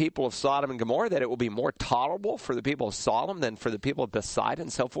than the people of Sodom and Gomorrah, that it will be more tolerable for the people of Sodom than for the people of Bethsaida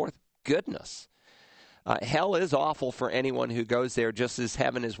and so forth. Goodness. Hell is awful for anyone who goes there, just as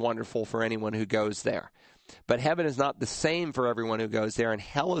heaven is wonderful for anyone who goes there. But heaven is not the same for everyone who goes there, and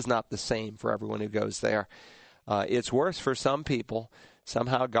hell is not the same for everyone who goes there. It's worse for some people.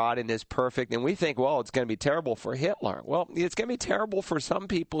 Somehow God in His perfect, and we think, well, it's going to be terrible for Hitler. Well, it's going to be terrible for some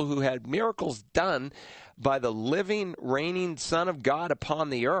people who had miracles done by the living, reigning Son of God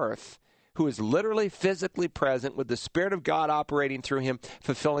upon the earth, who is literally physically present with the Spirit of God operating through him,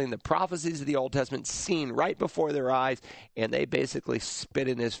 fulfilling the prophecies of the Old Testament, seen right before their eyes, and they basically spit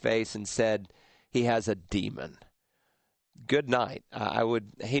in his face and said, he has a demon. Good night. I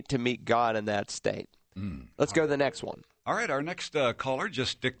would hate to meet God in that state. Let's go to the next one. All right, our next caller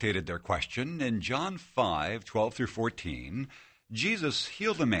just dictated their question. In John 5:12 through 14, Jesus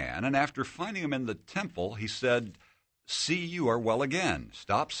healed a man, and after finding him in the temple, he said, "See, you are well again.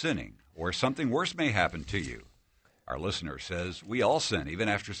 Stop sinning, or something worse may happen to you." Our listener says, we all sin, even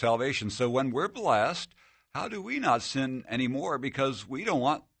after salvation. So when we're blessed, how do we not sin anymore because we don't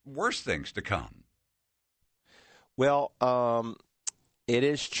want worse things to come? Well, it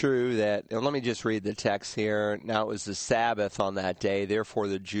is true that, and let me just read the text here. Now it was the Sabbath on that day. Therefore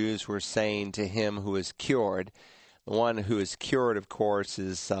the Jews were saying to him who is cured. The one who is cured, of course,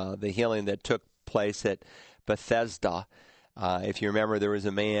 is the healing that took place at Bethesda. If you remember, there was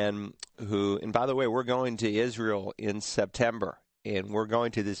a man who, and by the way, we're going to Israel in September, and we're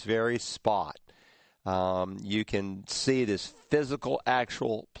going to this very spot. You can see this physical,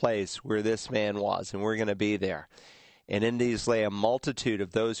 actual place where this man was, and we're going to be there. And in these lay a multitude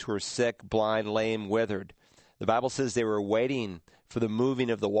of those who were sick, blind, lame, withered. The Bible says they were waiting for the moving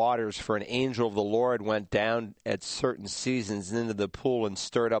of the waters, for an angel of the Lord went down at certain seasons into the pool and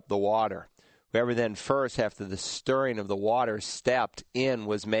stirred up the water. Whoever then first, after the stirring of the water, stepped in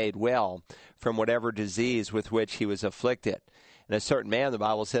was made well from whatever disease with which he was afflicted. And a certain man, the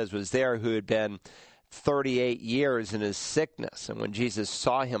Bible says, was there who had been 38 years in his sickness. And when Jesus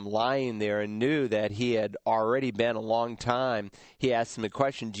saw him lying there and knew that he had already been a long time, he asked him a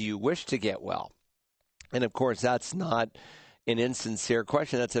question, "Do you wish to get well?" And of course, that's not an insincere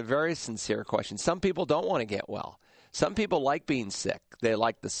question. That's a very sincere question. Some people don't want to get well. Some people like being sick. They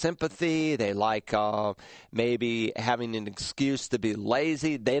like the sympathy. They like maybe having an excuse to be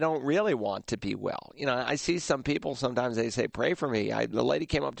lazy. They don't really want to be well. You know, I see some people, sometimes they say, "Pray for me." The lady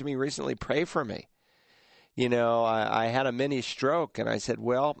came up to me recently, "Pray for me." You know, I had a mini stroke, and I said,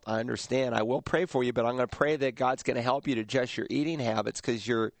 "Well, I understand. I will pray for you, but I'm going to pray that God's going to help you to adjust your eating habits because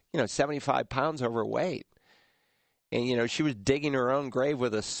you're, 75 pounds overweight." And, she was digging her own grave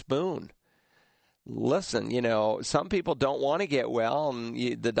with a spoon. Listen, some people don't want to get well,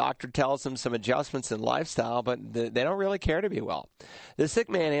 and the doctor tells them some adjustments in lifestyle, but they don't really care to be well. The sick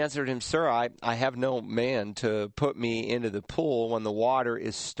man answered him, "Sir, I have no man to put me into the pool when the water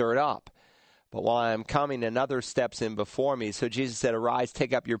is stirred up. But while I am coming, another steps in before me." So Jesus said, "Arise,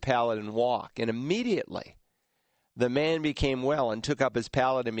 take up your pallet and walk." And immediately The man became well and took up his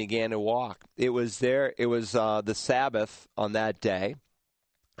pallet and began to walk. It was the Sabbath on that day.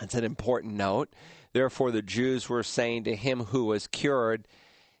 That's an important note. Therefore, the Jews were saying to him who was cured,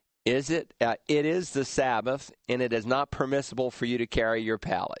 it is the Sabbath, and it is not permissible for you to carry your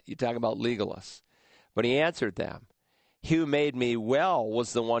pallet. You talk about legalists. But he answered them, he who made me well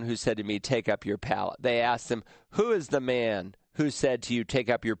was the one who said to me, take up your pallet. They asked him, who is the man who said to you, take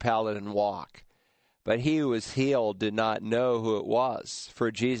up your pallet and walk? But he who was healed did not know who it was,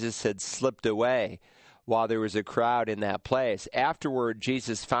 for Jesus had slipped away while there was a crowd in that place. Afterward,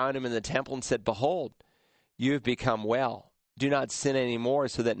 Jesus found him in the temple and said, behold, you have become well. Do not sin anymore,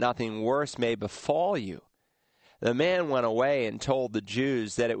 so that nothing worse may befall you. The man went away and told the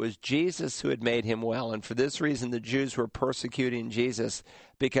Jews that it was Jesus who had made him well, and for this reason the Jews were persecuting Jesus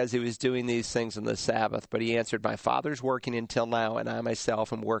because he was doing these things on the Sabbath. But he answered, my Father's working until now, and I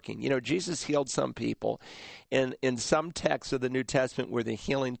myself am working. You know, Jesus healed some people. In some texts of the New Testament where the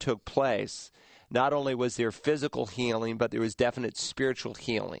healing took place, not only was there physical healing, but there was definite spiritual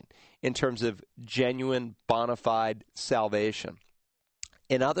healing in terms of genuine, bona fide salvation.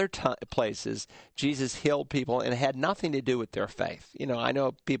 In other places, Jesus healed people and it had nothing to do with their faith. You know, I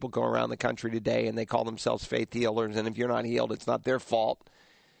know people go around the country today and they call themselves faith healers, and if you're not healed, it's not their fault.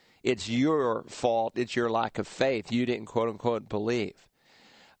 It's your fault. It's your lack of faith. You didn't, quote unquote, believe.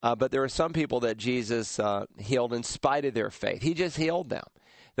 But there are some people that Jesus healed in spite of their faith. He just healed them.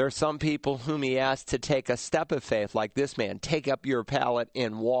 There are some people whom he asked to take a step of faith, like this man, take up your pallet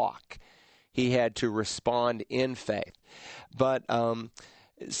and walk. He had to respond in faith. But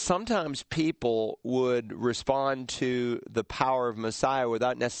sometimes people would respond to the power of Messiah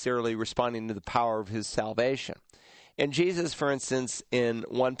without necessarily responding to the power of his salvation. And Jesus, for instance, in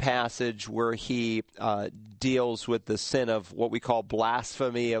one passage where he deals with the sin of what we call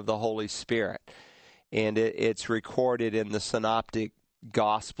blasphemy of the Holy Spirit, and it's recorded in the Synoptic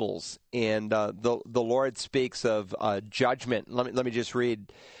Gospels, and the Lord speaks of judgment. Let me just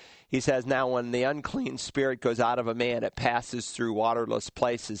read. He says, now when the unclean spirit goes out of a man, it passes through waterless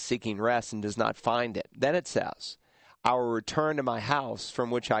places seeking rest and does not find it. Then it says, I will return to my house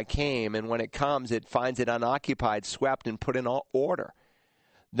from which I came, and when it comes, it finds it unoccupied, swept, and put in order.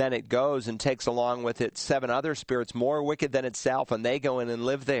 Then it goes and takes along with it 7 other spirits more wicked than itself, and they go in and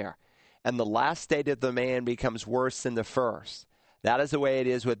live there. And the last state of the man becomes worse than the first. That is the way it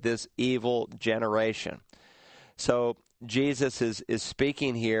is with this evil generation. So Jesus is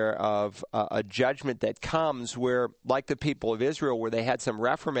speaking here of a judgment that comes where, like the people of Israel, where they had some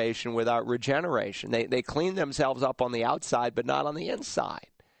reformation without regeneration. They cleaned themselves up on the outside, but not on the inside.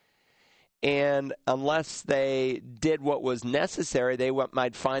 And unless they did what was necessary, they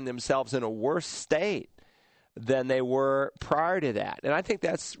might find themselves in a worse state than they were prior to that. And I think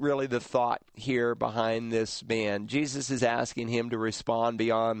that's really the thought here behind this man. Jesus is asking him to respond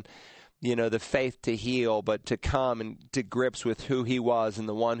beyond the faith to heal, but to come and to grips with who he was and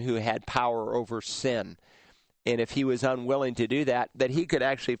the one who had power over sin. And if he was unwilling to do that, that he could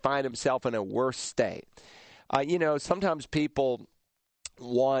actually find himself in a worse state. Sometimes people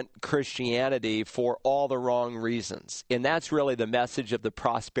want Christianity for all the wrong reasons. And that's really the message of the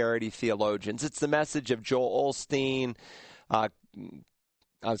prosperity theologians. It's the message of Joel Osteen, I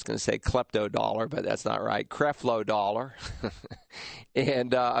was going to say klepto dollar, but that's not right. Creflo dollar,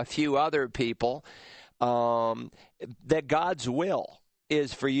 and a few other people. That God's will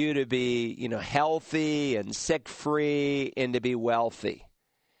is for you to be, healthy and sick-free, and to be wealthy,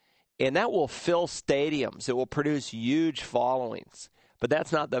 and that will fill stadiums. It will produce huge followings. But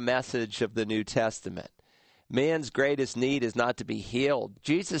that's not the message of the New Testament. Man's greatest need is not to be healed.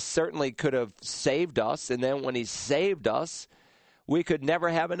 Jesus certainly could have saved us, and then when he saved us, we could never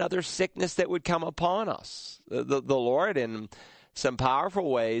have another sickness that would come upon us. The Lord, in some powerful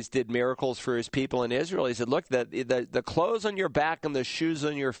ways, did miracles for his people in Israel. He said, look, the clothes on your back and the shoes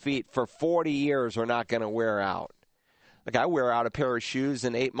on your feet for 40 years are not going to wear out. Like, I wear out a pair of shoes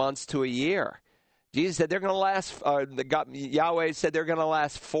in 8 months to a year. Jesus said they're going to last, Yahweh said they're going to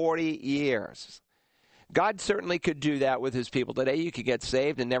last 40 years. God certainly could do that with his people today. You could get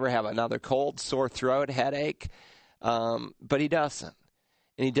saved and never have another cold, sore throat, headache. But he doesn't.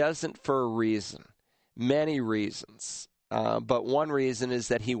 And he doesn't for a reason, many reasons. But one reason is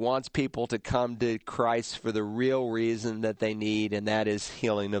that he wants people to come to Christ for the real reason that they need, and that is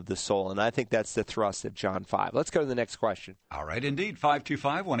healing of the soul. And I think that's the thrust of John 5. Let's go to the next question. All right, indeed.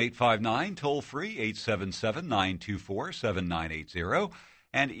 525-1859, toll free, 877-924-7980.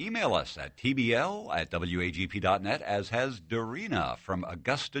 And email us at tbl@wagp.net, as has Dorina from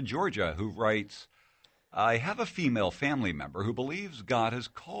Augusta, Georgia, who writes, I have a female family member who believes God has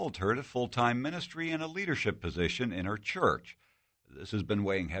called her to full-time ministry and a leadership position in her church. This has been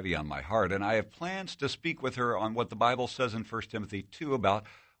weighing heavy on my heart, and I have plans to speak with her on what the Bible says in 1 Timothy 2 about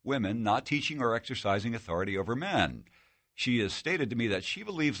women not teaching or exercising authority over men. She has stated to me that she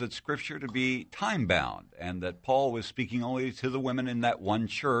believes that Scripture to be time-bound and that Paul was speaking only to the women in that one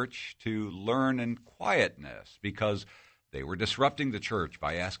church to learn in quietness because they were disrupting the church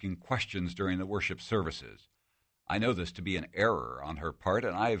by asking questions during the worship services. I know this to be an error on her part,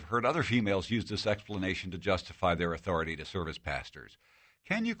 and I have heard other females use this explanation to justify their authority to serve as pastors.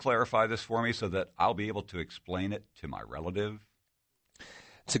 Can you clarify this for me so that I'll be able to explain it to my relative?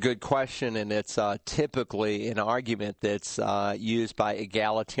 It's a good question, and it's typically an argument that's used by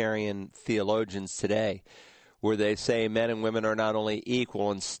egalitarian theologians today, where they say men and women are not only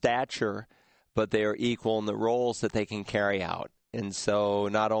equal in stature, but they are equal in the roles that they can carry out. And so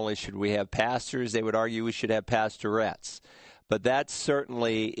not only should we have pastors, they would argue we should have pastorettes. But that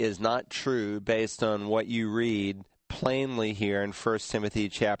certainly is not true based on what you read plainly here in 1 Timothy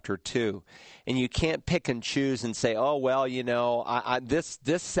chapter 2. And you can't pick and choose and say, oh, well, you know, this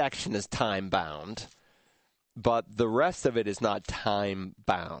section is time-bound, but the rest of it is not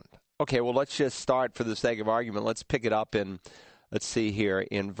time-bound. Okay, well, let's just start for the sake of argument. Let's pick it up in, let's see here,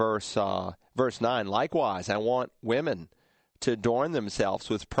 in verse 9. Likewise, I want women to adorn themselves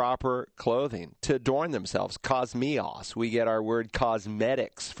with proper clothing, to adorn themselves, kosmios. We get our word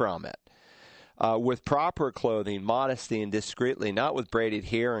cosmetics from it. With proper clothing, modesty, and discreetly, not with braided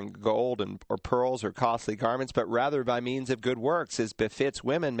hair and gold or pearls or costly garments, but rather by means of good works, as befits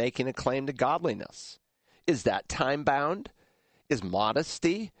women making a claim to godliness. Is that time-bound? Is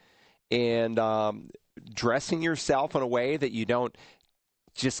modesty and dressing yourself in a way that you don't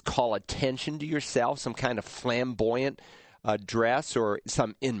just call attention to yourself, some kind of flamboyant dress or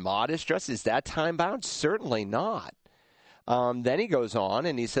some immodest dress, is that time-bound? Certainly not. Then he goes on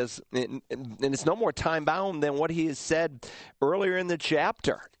and he says, and it's no more time-bound than what he has said earlier in the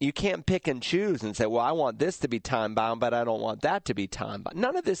chapter. You can't pick and choose and say, well, I want this to be time-bound, but I don't want that to be time-bound.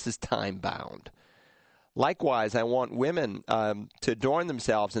 None of this is time-bound. Likewise, I want women to adorn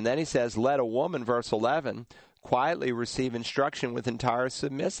themselves. And then he says, let a woman, verse 11, quietly receive instruction with entire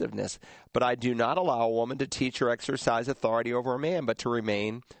submissiveness. But I do not allow a woman to teach or exercise authority over a man, but to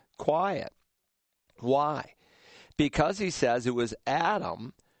remain quiet. Why? Because he says it was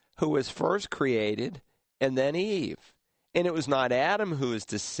Adam who was first created and then Eve. And it was not Adam who was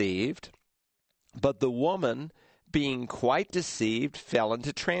deceived, but the woman, being quite deceived, fell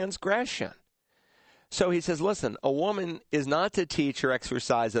into transgression. So he says, listen, a woman is not to teach or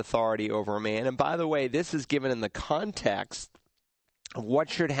exercise authority over a man. And by the way, this is given in the context of what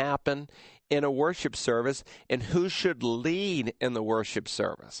should happen in a worship service and who should lead in the worship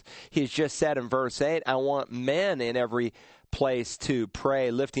service. He's just said in verse 8, I want men in every place to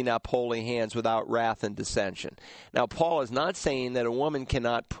pray, lifting up holy hands without wrath and dissension. Now, Paul is not saying that a woman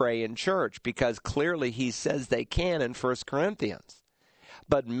cannot pray in church, because clearly he says they can in 1 Corinthians.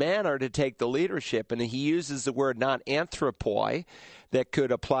 But men are to take the leadership, and he uses the word not anthropoi, that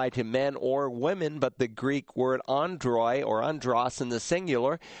could apply to men or women, but the Greek word androi or andros in the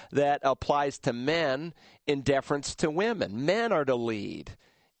singular that applies to men in deference to women. Men are to lead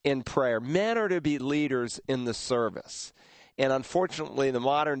in prayer. Men are to be leaders in the service. And unfortunately, the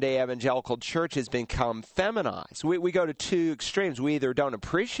modern-day evangelical church has become feminized. We go to two extremes. We either don't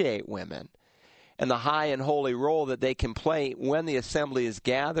appreciate women and the high and holy role that they can play when the assembly is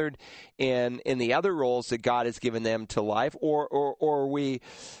gathered and in the other roles that God has given them to life, or we,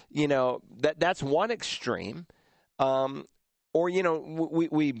 you know, that's one extreme, or, you know,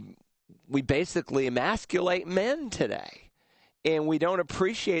 we basically emasculate men today, and we don't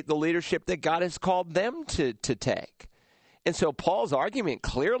appreciate the leadership that God has called them to take. And so Paul's argument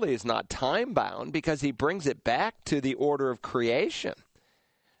clearly is not time-bound, because he brings it back to the order of creation.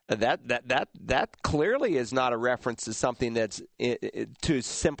 That clearly is not a reference to something that's to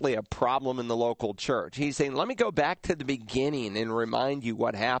simply a problem in the local church. He's saying, let me go back to the beginning and remind you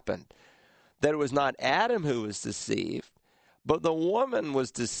what happened. That it was not Adam who was deceived, but the woman was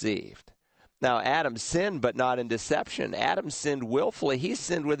deceived. Now, Adam sinned, but not in deception. Adam sinned willfully. He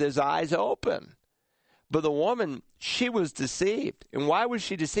sinned with his eyes open. But the woman, she was deceived. And why was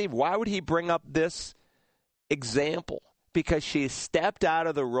she deceived? Why would he bring up this example? Because she stepped out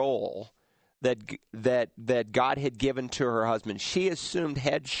of the role that God had given to her husband. She assumed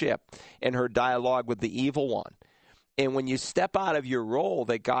headship in her dialogue with the evil one. And when you step out of your role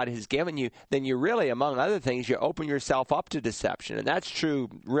that God has given you, then you really, among other things, you open yourself up to deception. And that's true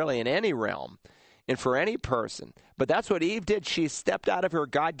really in any realm. and for any person. But that's what Eve did. She stepped out of her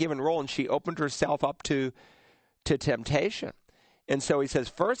God-given role, and she opened herself up to temptation. And so he says,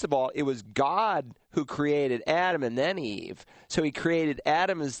 first of all, it was God who created Adam and then Eve. So he created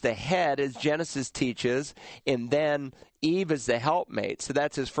Adam as the head, as Genesis teaches, and then Eve as the helpmate. So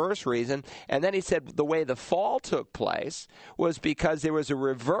that's his first reason. And then he said the way the fall took place was because there was a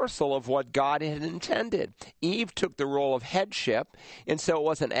reversal of what God had intended. Eve took the role of headship, and so it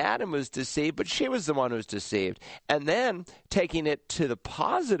wasn't Adam who was deceived, but she was the one who was deceived. And then taking it to the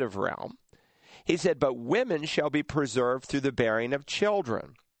positive realm, he said, but women shall be preserved through the bearing of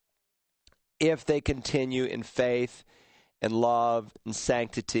children if they continue in faith and love and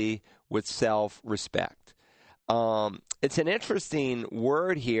sanctity with self-respect. It's an interesting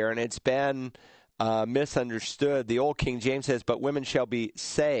word here, and it's been misunderstood. The old King James says, but women shall be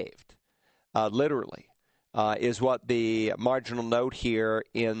saved, literally, is what the marginal note here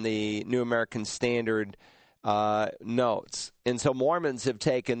in the New American Standard notes. And so Mormons have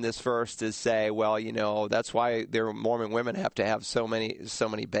taken this verse to say, well, that's why their Mormon women have to have so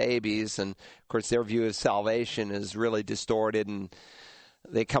many babies. And of course, their view of salvation is really distorted, and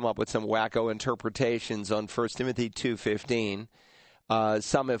they come up with some wacko interpretations on 1 Timothy 2:15.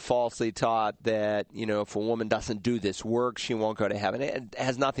 Some have falsely taught that, if a woman doesn't do this work, she won't go to heaven. It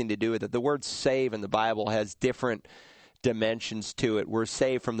has nothing to do with it. The word save in the Bible has different dimensions to it. We're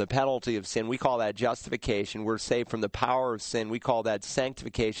saved from the penalty of sin. We call that justification. We're saved from the power of sin. We call that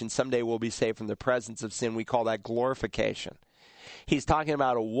sanctification. Someday we'll be saved from the presence of sin. We call that glorification. He's talking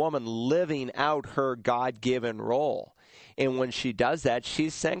about a woman living out her God-given role. And when she does that,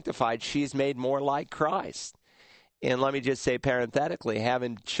 she's sanctified. She's made more like Christ. And let me just say parenthetically,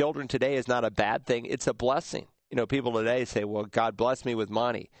 having children today is not a bad thing. It's a blessing. People today say, well, God bless me with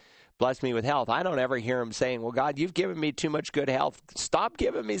money. Bless me with health. I don't ever hear him saying, well, God, you've given me too much good health. Stop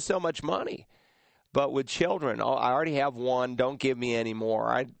giving me so much money. But with children, I already have one. Don't give me any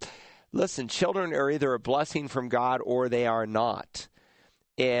more. Listen, children are either a blessing from God or they are not.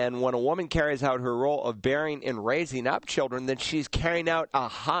 And when a woman carries out her role of bearing and raising up children, then she's carrying out a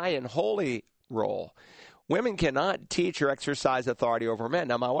high and holy role. Women cannot teach or exercise authority over men.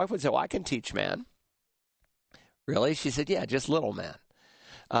 Now, my wife would say, well, I can teach men. Really? She said, yeah, just little men.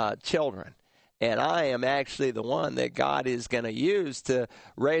 Children. And I am actually the one that God is going to use to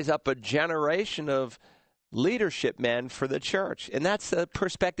raise up a generation of leadership men for the church. And that's the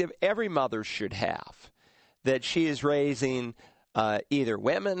perspective every mother should have, that she is raising either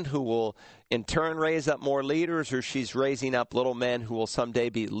women who will in turn raise up more leaders, or she's raising up little men who will someday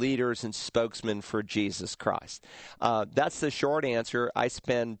be leaders and spokesmen for Jesus Christ. That's the short answer. I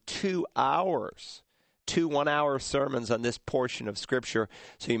spend 2 hours, 2 one-hour sermons on this portion of Scripture.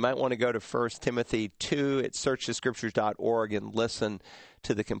 So you might want to go to 1 Timothy 2 at searchthescriptures.org and listen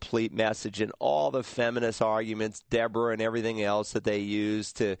to the complete message and all the feminist arguments, Deborah and everything else that they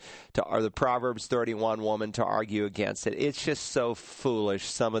use or the Proverbs 31 woman to argue against it. It's just so foolish,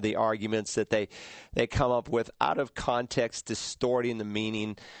 some of the arguments that they come up with out of context, distorting the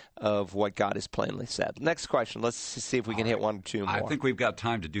meaning of what God has plainly said. Next question. Let's see if we can hit one or two more. I think we've got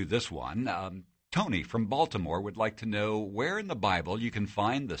time to do this one. Tony from Baltimore would like to know where in the Bible you can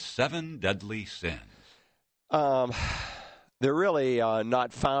find the 7 deadly sins. They're really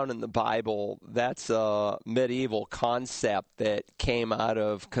not found in the Bible. That's a medieval concept that came out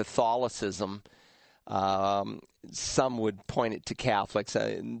of Catholicism. Some would point it to Catholics.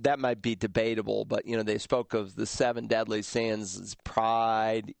 That might be debatable, but they spoke of the 7 deadly sins as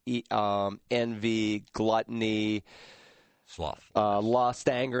pride, envy, gluttony, sloth, lust,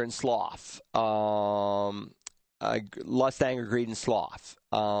 anger, and sloth. Lust, anger, greed, and sloth.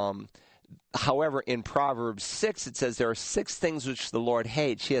 However, in Proverbs 6, it says there are 6 things which the Lord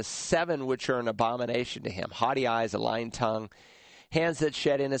hates. He has 7 which are an abomination to him: haughty eyes, a lying tongue, hands that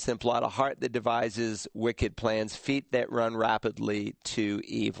shed innocent blood, a heart that devises wicked plans, feet that run rapidly to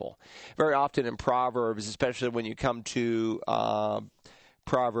evil. Very often in Proverbs, especially when you come to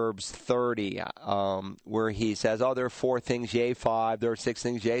Proverbs 30, where he says, there are 4 things, yea, 5. There are 6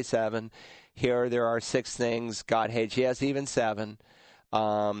 things, yea, 7. Here there are 6 things God hates. Yes, even 7.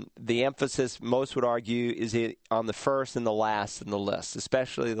 The emphasis, most would argue, is on the first and the last in the list,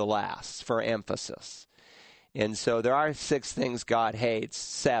 especially the last for emphasis. And so there are 6 things God hates,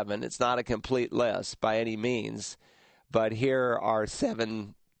 7. It's not a complete list by any means, but here are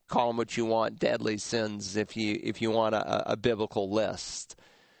 7, call them what you want, deadly sins if you want a biblical list.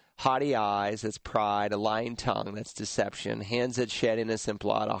 Haughty eyes, that's pride. A lying tongue, that's deception. Hands that shed innocent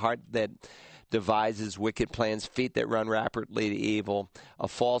blood. A heart that devises wicked plans. Feet that run rapidly to evil. A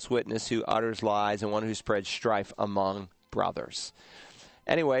false witness who utters lies, and one who spreads strife among brothers.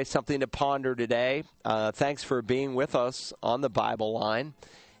 anyway, something to ponder today. Thanks for being with us on the Bible Line.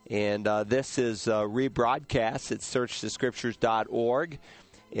 And this is rebroadcast at searchthescriptures.org.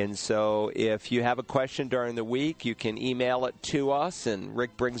 And so if you have a question during the week, you can email it to us, and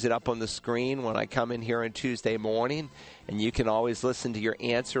Rick brings it up on the screen when I come in here on Tuesday morning. And you can always listen to your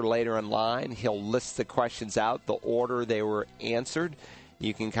answer later in line. He'll list the questions out, the order they were answered.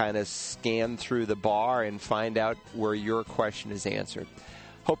 You can kind of scan through the bar and find out where your question is answered.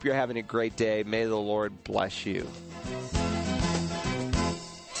 Hope you're having a great day. May the Lord bless you.